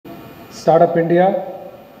Startup India,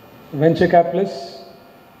 venture capitalists,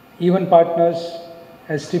 even partners,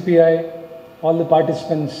 STPI, all the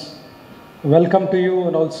participants, welcome to you,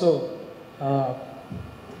 and also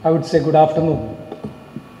I would say good afternoon.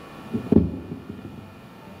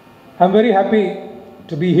 I'm very happy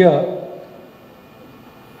to be here,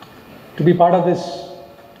 to be part of this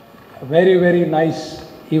very, very nice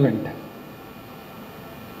event.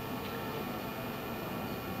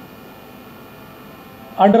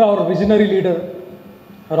 Under our visionary leader,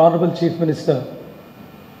 our Honorable Chief Minister,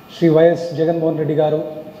 Shri Y.S. Jagannath Reddy Garu,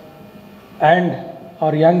 and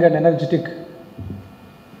our young and energetic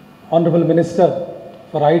Honorable Minister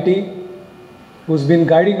for IT, who's been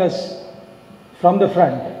guiding us from the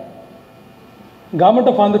front, Government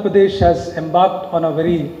of Andhra Pradesh has embarked on a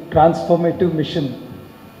very transformative mission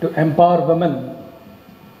to empower women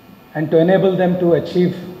and to enable them to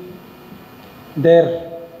achieve their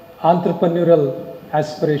entrepreneurial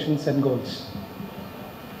aspirations and goals.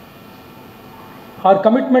 Our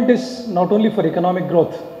commitment is not only for economic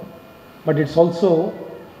growth, but it's also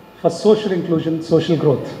for social inclusion, social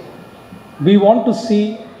growth. We want to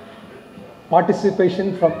see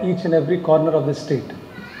participation from each and every corner of the state.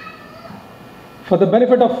 For the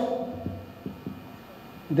benefit of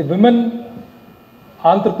the women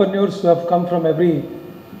entrepreneurs who have come from every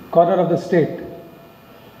corner of the state,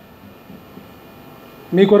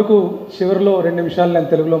 మీ కొరకు చివరిలో 2 నిమిషాలు నేను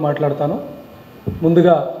తెలుగులో మాట్లాడతాను.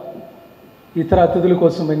 ముందుగా ఇతర అతిథుల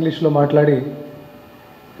కోసం ఇంగ్లీష్లో మాట్లాడి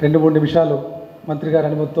 2-3 నిమిషాలు మంత్రి గారి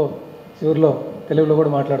అనుమతితో చివరిలో తెలుగులో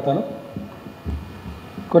కూడా మాట్లాడతాను.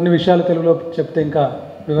 కొన్ని విషయాలు తెలుగులో చెప్తే ఇంకా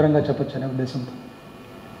వివరంగా చెప్పొచ్చు అనే ఉద్దేశంతో.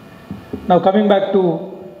 Now coming back to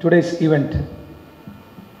today's event.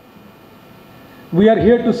 We are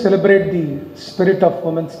here to celebrate the spirit of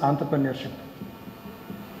women's entrepreneurship.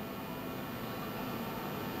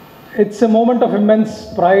 It's a moment of immense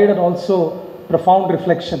pride and also profound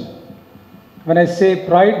reflection. When I say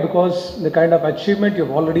pride, because the kind of achievement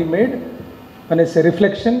you've already made. When I say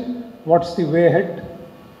reflection, what's the way ahead?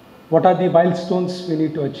 What are the milestones we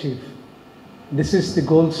need to achieve? This is the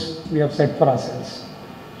goals we have set for ourselves.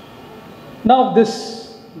 Now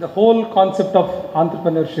the whole concept of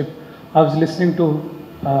entrepreneurship, I was listening to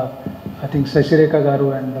I think Sashireka Garu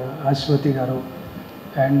and Ashwati Garu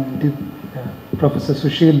and Professor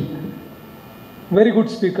Sushil. Very good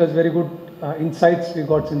speakers, very good insights we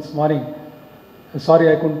got since morning. Sorry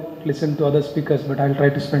I couldn't listen to other speakers, but I'll try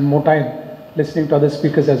to spend more time listening to other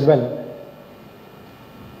speakers as well.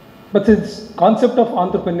 But this concept of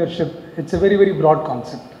entrepreneurship, it's a very, very broad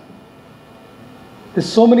concept.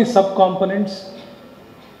 There's so many sub-components,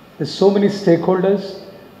 there's so many stakeholders,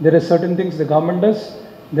 there are certain things the government does,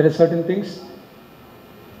 there are certain things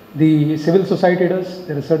the civil society does,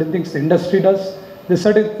 there are certain things the industry does, there are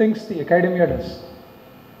certain things the academia does.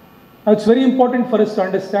 Now it's very important for us to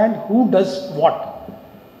understand who does what.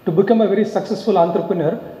 To become a very successful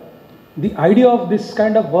entrepreneur, the idea of this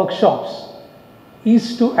kind of workshops is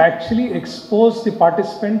to actually expose the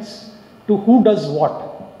participants to who does what.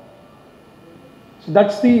 So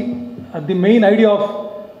that's the main idea of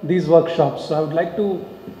these workshops. So I would like to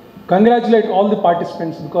congratulate all the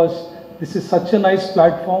participants, because this is such a nice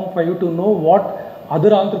platform for you to know what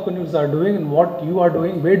other entrepreneurs are doing and what you are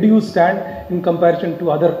doing. Where do you stand in comparison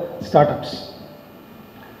to other startups?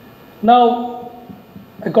 Now,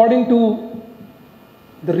 according to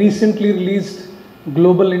the recently released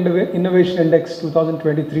Global Innovation Index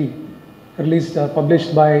 2023,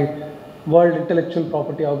 published by World Intellectual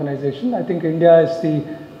Property Organization, I think India is the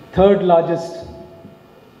 3rd largest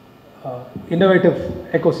innovative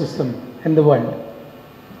ecosystem in the world.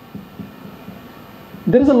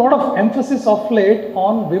 There is a lot of emphasis of late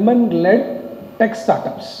on women-led tech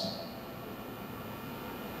startups.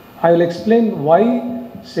 I will explain why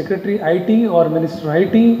Secretary IT or Minister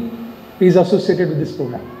IT is associated with this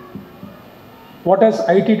program. What has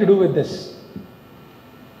IT to do with this?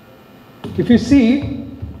 If you see,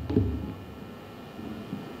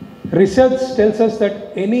 research tells us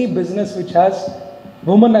that any business which has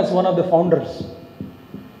women as one of the founders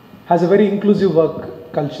has a very inclusive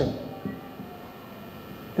work culture.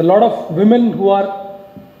 A lot of women who are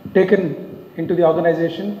taken into the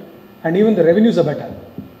organization, and even the revenues are better.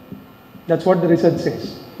 That's what the research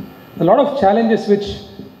says. A lot of challenges which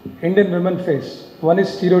Indian women face. One is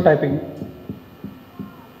stereotyping,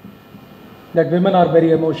 that women are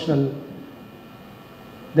very emotional,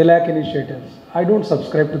 they lack initiatives. I don't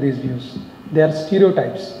subscribe to these views. They are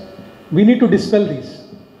stereotypes. We need to dispel these.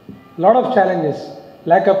 A lot of challenges,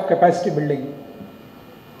 lack of capacity building,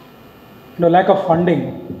 lack of funding.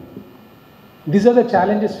 These are the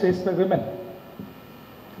challenges faced by women.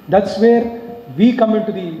 That's where we come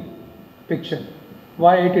into the picture.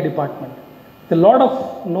 Why IT department? There are a lot of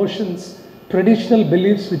notions, traditional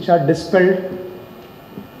beliefs which are dispelled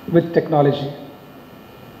with technology.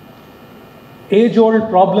 Age-old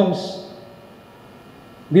problems,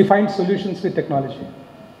 we find solutions with technology.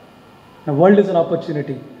 The world is an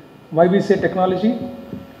opportunity. Why we say technology?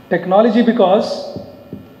 Technology because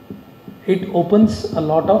it opens a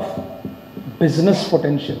lot of business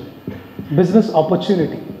potential, business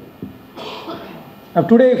opportunity. Now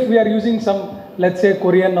today if we are using some, let's say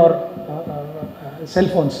Korean or cell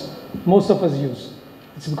phones, most of us use,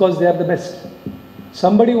 it's because they are the best.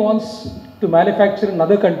 Somebody wants to manufacture in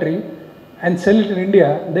another country and sell it in India,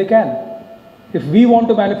 they can. If we want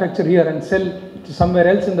to manufacture here and sell to somewhere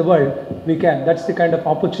else in the world, we can. That's the kind of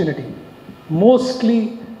opportunity. Mostly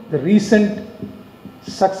the recent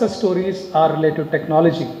success stories are related to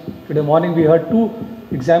technology. Today morning we heard 2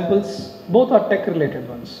 examples, both are tech related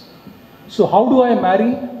ones. So how do I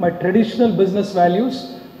marry my traditional business values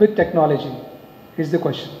with technology is the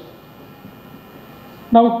question.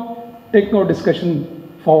 Now take no discussion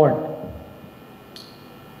forward.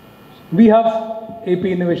 We have AP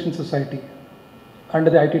Innovation Society under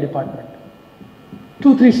the IT department.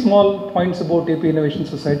 2-3 small points about AP Innovation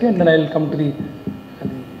Society and then I will come to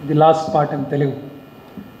the last part in Telugu.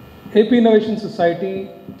 AP Innovation Society,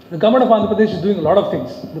 the government of Andhra Pradesh is doing a lot of things,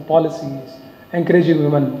 the policies, encouraging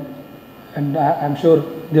women, and I'm sure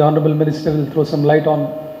the Honorable Minister will throw some light on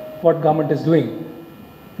what government is doing.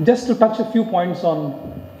 Just to touch a few points on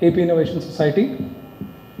AP Innovation Society.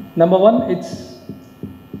 Number one,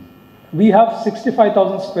 we have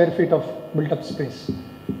 65,000 square feet of built up space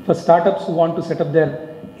for startups who want to set up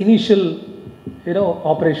their initial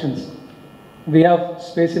operations. We have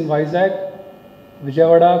space in Vizag,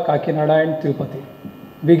 Vijayawada, Kakinada and Tirupati.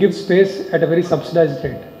 We give space at a very subsidized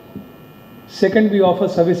rate. Second, we offer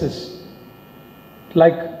services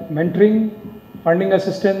like mentoring, funding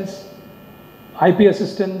assistance, IP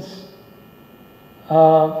assistance,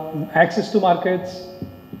 access to markets,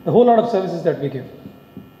 a whole lot of services that we give.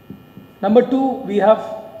 Number 2, we have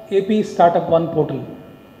AP Startup One portal,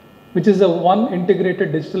 which is a one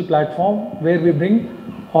integrated digital platform where we bring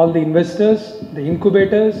all the investors, the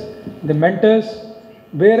incubators, the mentors,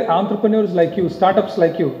 where entrepreneurs like you, startups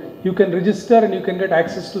like you can register and you can get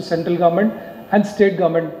access to central government and state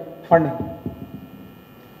government funding.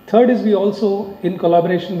 Third is we also, in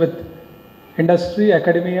collaboration with industry,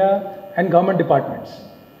 academia and government departments,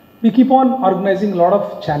 we keep on organizing a lot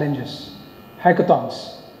of challenges,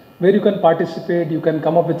 hackathons, where you can participate, you can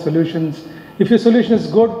come up with solutions. If your solution is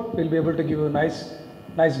good, we'll be able to give you a nice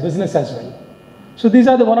business as well. So these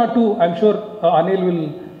are the 1 or 2, I'm sure Anil will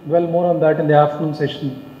dwell more on that in the afternoon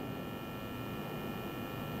session.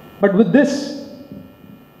 But with this,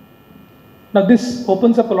 now this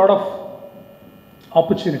opens up a lot of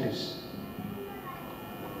opportunities.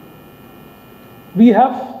 We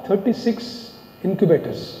have 36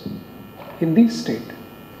 incubators in the state.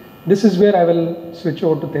 This is where I will switch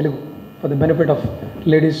over to Telugu for the benefit of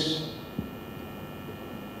ladies.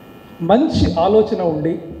 మంచి ఆలోచన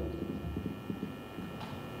ఉండి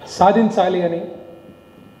సాధించాలి అని,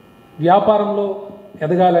 వ్యాపారంలో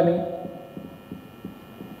ఎదగాలని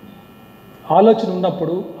ఆలోచన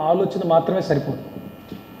ఉన్నప్పుడు ఆలోచన మాత్రమే సరిపోదు.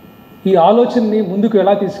 ఈ ఆలోచనని ముందుకు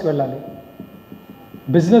ఎలా తీసుకువెళ్ళాలి,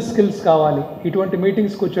 బిజినెస్ స్కిల్స్ కావాలి. ఇటువంటి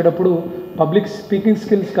మీటింగ్స్కి వచ్చేటప్పుడు పబ్లిక్ స్పీకింగ్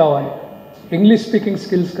స్కిల్స్ కావాలి, ఇంగ్లీష్ స్పీకింగ్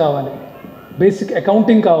స్కిల్స్ కావాలి, బేసిక్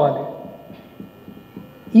అకౌంటింగ్ కావాలి.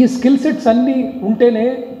 ఈ స్కిల్ సెట్స్ అన్నీ ఉంటేనే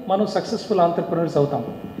మనం సక్సెస్ఫుల్ ఆంటర్‌ప్రెన్యూర్స్ అవుతాం.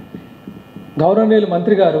 గౌరవనీయులు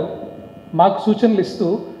మంత్రి గారు మాకు సూచనలు ఇస్తూ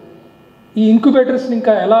ఈ ఇంక్యుబేటర్స్ని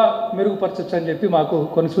ఇంకా ఎలా మెరుగుపరచవచ్చు అని చెప్పి మాకు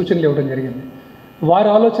కొన్ని సూచనలు ఇవ్వడం జరిగింది. వారి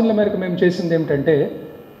ఆలోచనల మేరకు మేము చేసింది ఏమిటంటే,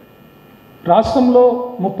 రాష్ట్రంలో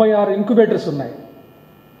 36 ఇంక్యుబేటర్స్ ఉన్నాయి.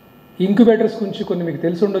 ఈ ఇంక్యుబేటర్స్ గురించి కొన్ని మీకు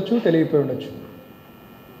తెలిసి ఉండొచ్చు, తెలియపోయి ఉండొచ్చు.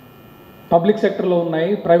 పబ్లిక్ సెక్టర్లో ఉన్నాయి,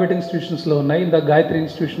 ప్రైవేట్ ఇన్స్టిట్యూషన్స్లో ఉన్నాయి. ఇంత గాయత్రి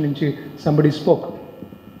ఇన్స్టిట్యూషన్ నుంచి సంబడి స్పోక్.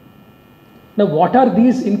 నా what are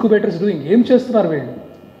these incubators doing? ఏం చేస్తున్నారు వీళ్ళు?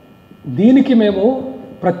 దీనికి మేము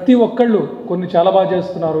ప్రతి ఒక్కళ్ళు, కొన్ని చాలా బాగా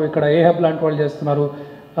చేస్తున్నారు, ఇక్కడ ఏహబ్ లాంటి వాళ్ళు చేస్తున్నారు,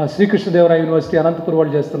 శ్రీకృష్ణదేవరాయ యూనివర్సిటీ అనంతపురం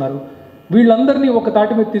వాళ్ళు చేస్తున్నారు. వీళ్ళందరినీ ఒక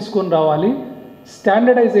తాటి మీద తీసుకొని రావాలి.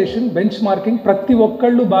 స్టాండర్డైజేషన్, బెంచ్ మార్కింగ్ ప్రతి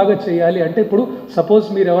ఒక్కళ్ళు బాగా చేయాలి. అంటే ఇప్పుడు సపోజ్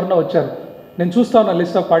మీరు ఎవరన్నా వచ్చారు, నేను చూస్తా ఉన్నా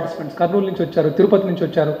లిస్ట్ ఆఫ్ పార్టిసిపెంట్స్, కర్నూలు నుంచి వచ్చారు, తిరుపతి నుంచి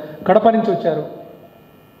వచ్చారు, కడప నుంచి వచ్చారు,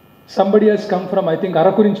 somebody has come from I think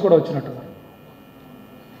Araku నుంచి కూడా వచ్చినట్టున్నారు.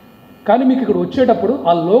 కానీ మీకు ఇక్కడ వచ్చేటప్పుడు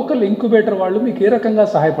ఆ లోకల్ ఇంక్యుబేటర్ వాళ్ళు మీకు ఏ రకంగా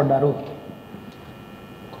సహాయపడ్డారు?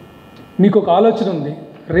 మీకు ఒక ఆలోచన ఉంది,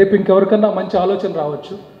 రేపు ఇంకెవరికన్నా మంచి ఆలోచన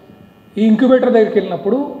రావచ్చు. ఈ ఇంక్యుబేటర్ దగ్గరికి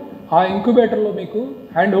వెళ్ళినప్పుడు ఆ ఇంక్యుబేటర్లో మీకు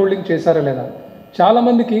హ్యాండ్ హోల్డింగ్ చేశారా లేదా?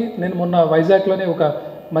 చాలామందికి నేను మొన్న వైజాగ్లోనే ఒక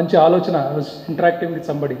మంచి ఆలోచన. I was interacting with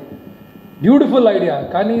somebody, beautiful idea,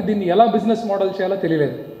 కానీ దీన్ని ఎలా బిజినెస్ మోడల్ చేయాలో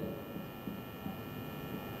తెలియలేదు.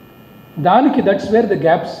 దానికి that's where the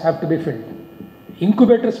gaps have to be filled.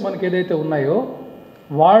 Incubators మనకి ఏదైతే ఉన్నాయో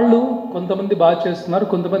వాళ్ళు కొంతమంది బాగా చేస్తున్నారు,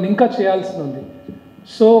 కొంతమంది ఇంకా చేయాల్సి ఉంది.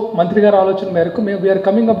 సో మంత్రి గారి ఆలోచన మేరకు మేము we are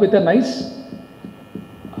coming up with a nice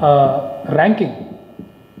ranking.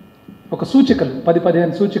 ఒక సూచికలు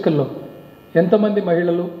 10-15 సూచికల్లో ఎంతమంది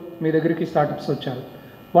మహిళలు మీ దగ్గరికి స్టార్టప్స్ వచ్చారు,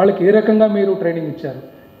 వాళ్ళకి ఏ రకంగా మీరు ట్రైనింగ్ ఇచ్చారు,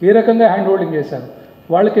 ఏ రకంగా హ్యాండ్ హోల్డింగ్ చేశారు,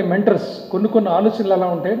 వాళ్ళకి మెంటర్స్, కొన్ని ఆలోచనలు ఎలా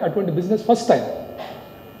ఉంటాయి. అటువంటి business first time,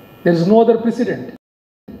 there is no other president.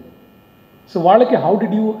 So వాళ్ళకి how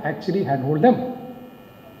did you actually hand hold them?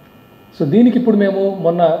 So దీనికి ఇప్పుడు మేము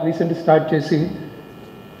మొన్న రీసెంట్లీ స్టార్ట్ చేసి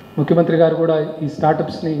ముఖ్యమంత్రి గారు కూడా ఈ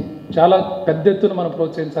స్టార్టప్స్ని చాలా పెద్ద ఎత్తున మనం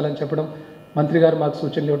ప్రోత్సహించాలని చెప్పడం, మంత్రి గారు మాకు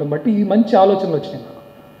సూచనలు ఇవ్వడం బట్టి ఈ మంచి ఆలోచనలు వచ్చినాయి నాకు.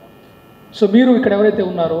 సో మీరు ఇక్కడ ఎవరైతే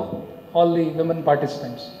ఉన్నారో ఆల్ ది విమెన్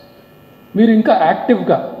పార్టిసిపెంట్స్, మీరు ఇంకా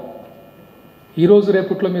యాక్టివ్గా ఈరోజు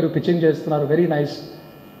రేపట్లో మీరు పిచ్చింగ్ చేస్తున్నారు, వెరీ నైస్.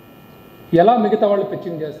 ఎలా మిగతా వాళ్ళు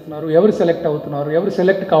పిచ్చింగ్ చేస్తున్నారు, ఎవరు సెలెక్ట్ అవుతున్నారు, ఎవరు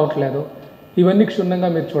సెలెక్ట్ కావట్లేదు, ఇవన్నీ క్షుణ్ణంగా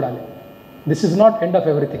మీరు చూడాలి. This is not end of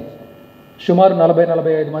everything. సుమారు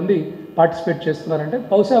 40-45 మంది పార్టిసిపేట్ చేస్తున్నారంటే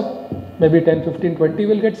బహుశా మేబీ 10-15-20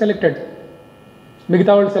 విల్ గెట్ సెలెక్టెడ్.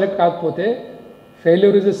 మిగతా వాళ్ళు సెలెక్ట్ కాకపోతే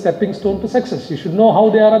failure is a stepping stone to success. You should know how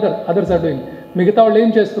they are others are doing. మిగతా వాళ్ళు ఏం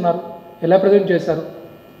చేస్తున్నారు, ఎలా ప్రజెంట్ చేశారు.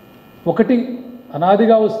 ఒకటి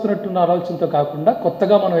అనాదిగా వస్తున్నట్టున్న ఆలోచనతో కాకుండా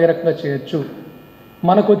కొత్తగా మనం ఏ రకంగా చేయొచ్చు.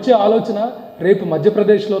 మనకు వచ్చే ఆలోచన రేపు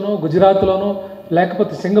మధ్యప్రదేశ్లోనో గుజరాత్లోనో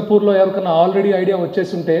లేకపోతే సింగపూర్లో ఎవరికన్నా ఆల్రెడీ ఐడియా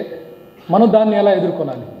వచ్చేసి ఉంటే మనం దాన్ని ఎలా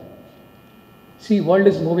ఎదుర్కొనాలి. C world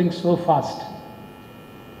is moving so fast.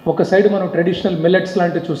 ఒక సైడ్ మనం ట్రెడిషనల్ మిల్లెట్స్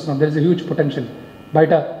లాంటివి చూస్తున్నాం, there is a huge potential.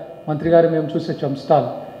 బయట మంత్రి గారు మేము చూసే స్టాల్.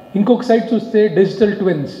 ఇంకొక సైడ్ చూస్తే digital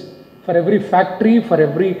twins. For every factory,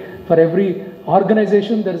 for every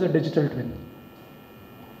organisation there is a digital twin.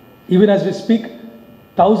 Even as we speak,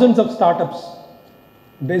 thousands of startups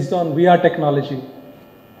based on VR technology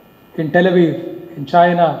in Tel Aviv, in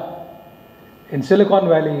China, in Silicon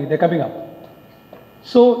Valley, they're coming up.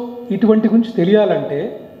 So ఇటువంటి గురించి తెలియాలంటే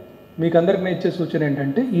మీకు అందరికి నేను ఇచ్చే సూచన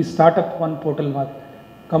ఏంటంటే ఈ startup one portal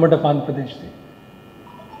government of ఆంధ్రప్రదేశ్ది,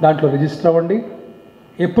 దాంట్లో రిజిస్టర్ అవ్వండి.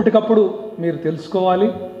 ఎప్పటికప్పుడు మీరు తెలుసుకోవాలి.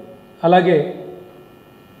 అలాగే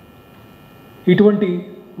ఇటువంటి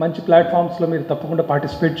మంచి ప్లాట్ఫామ్స్లో మీరు తప్పకుండా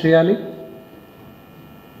పార్టిసిపేట్ చేయాలి.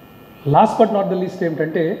 Last but not the least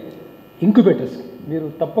ఏమిటంటే ఇంక్యుబేటర్స్కి మీరు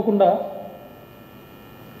తప్పకుండా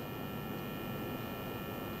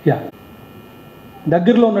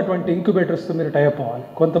దగ్గరలో ఉన్నటువంటి ఇంక్యుబేటర్స్తో మీరు టైఅప్ అవ్వాలి.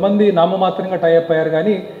 కొంతమంది నామమాత్రంగా టైఅప్ అయ్యారు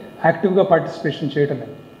కానీ యాక్టివ్గా పార్టిసిపేషన్ చేయటం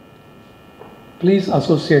లేదు. Please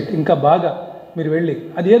associate. ఇంకా బాగా మీరు వెళ్ళి,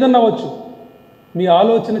 అది ఏదన్నా అవ్వచ్చు, మీ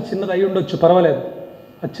ఆలోచన చిన్నది అయి ఉండొచ్చు, పర్వాలేదు.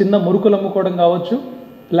 అది చిన్న మురుకులు అమ్ముకోవడం కావచ్చు,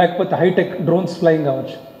 లేకపోతే హైటెక్ డ్రోన్స్ ఫ్లయింగ్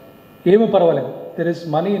కావచ్చు, ఏమీ పర్వాలేదు. There is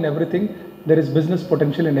money in everything, there is business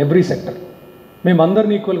potential in every sector. మేము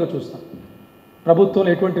అందరినీ ఈక్వల్గా చూస్తాం,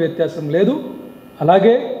 ప్రభుత్వంలో ఎటువంటి వ్యత్యాసం లేదు.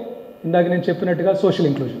 అలాగే ఇందాక నేను చెప్పినట్టుగా social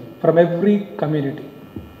inclusion from every community,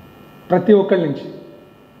 ప్రతి ఒక్కరి నుంచి,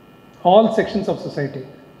 all sections of society,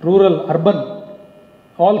 rural, urban,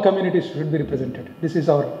 all communities should be represented. This is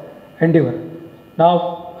our Endeavour. నా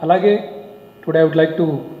అలాగే today I would like to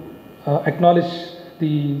acknowledge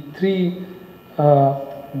the 3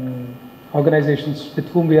 organizations with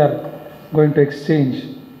whom we are going to exchange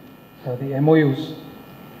the MOUs,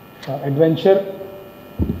 Adventure,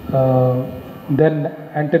 then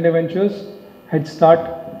Antenna Ventures, Head Start,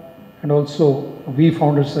 and also We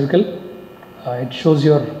Founders Circle. It shows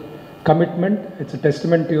your commitment. It's a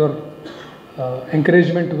testament to your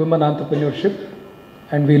encouragement to women entrepreneurship,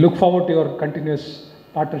 and we look forward to your continuous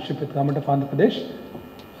partnership with Government of Andhra Pradesh.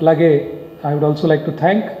 Alage, I would also like to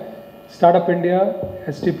thank Startup India,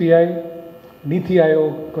 STPI, Niti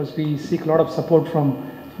Aayog, because we seek a lot of support from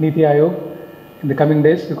Niti Aayog in the coming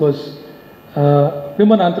days, because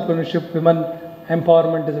women entrepreneurship, women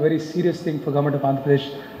empowerment is a very serious thing for Government of Andhra Pradesh,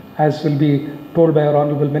 as will be told by our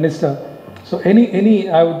Honorable Minister. So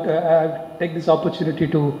I would take this opportunity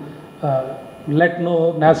to let know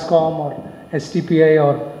NASSCOM or STPI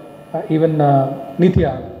or even Niti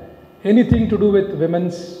Aayog, anything to do with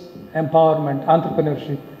women's empowerment,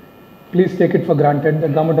 entrepreneurship, please take it for granted. The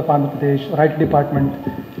Government of Andhra Pradesh, right department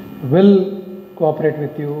will cooperate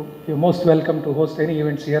with you. You're most welcome to host any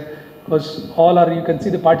events here, because all are, you can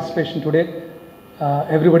see the participation today.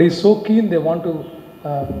 Everybody is so keen, they want to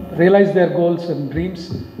realize their goals and dreams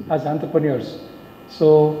as entrepreneurs. So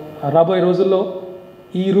రాబోయే రోజుల్లో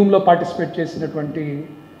ఈ రూమ్లో participate చేసినటువంటి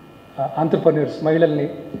entrepreneurs మహిళల్ని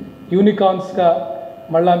యూనికార్న్స్గా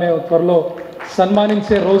మళ్ళా మేము త్వరలో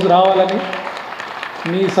సన్మానించే రోజు రావాలని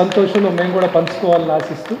మీ సంతోషంలో మేము కూడా పంచుకోవాలని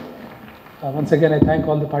ఆశిస్తూ once again I thank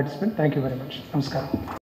all the participant. Thank you very much. నమస్కారం.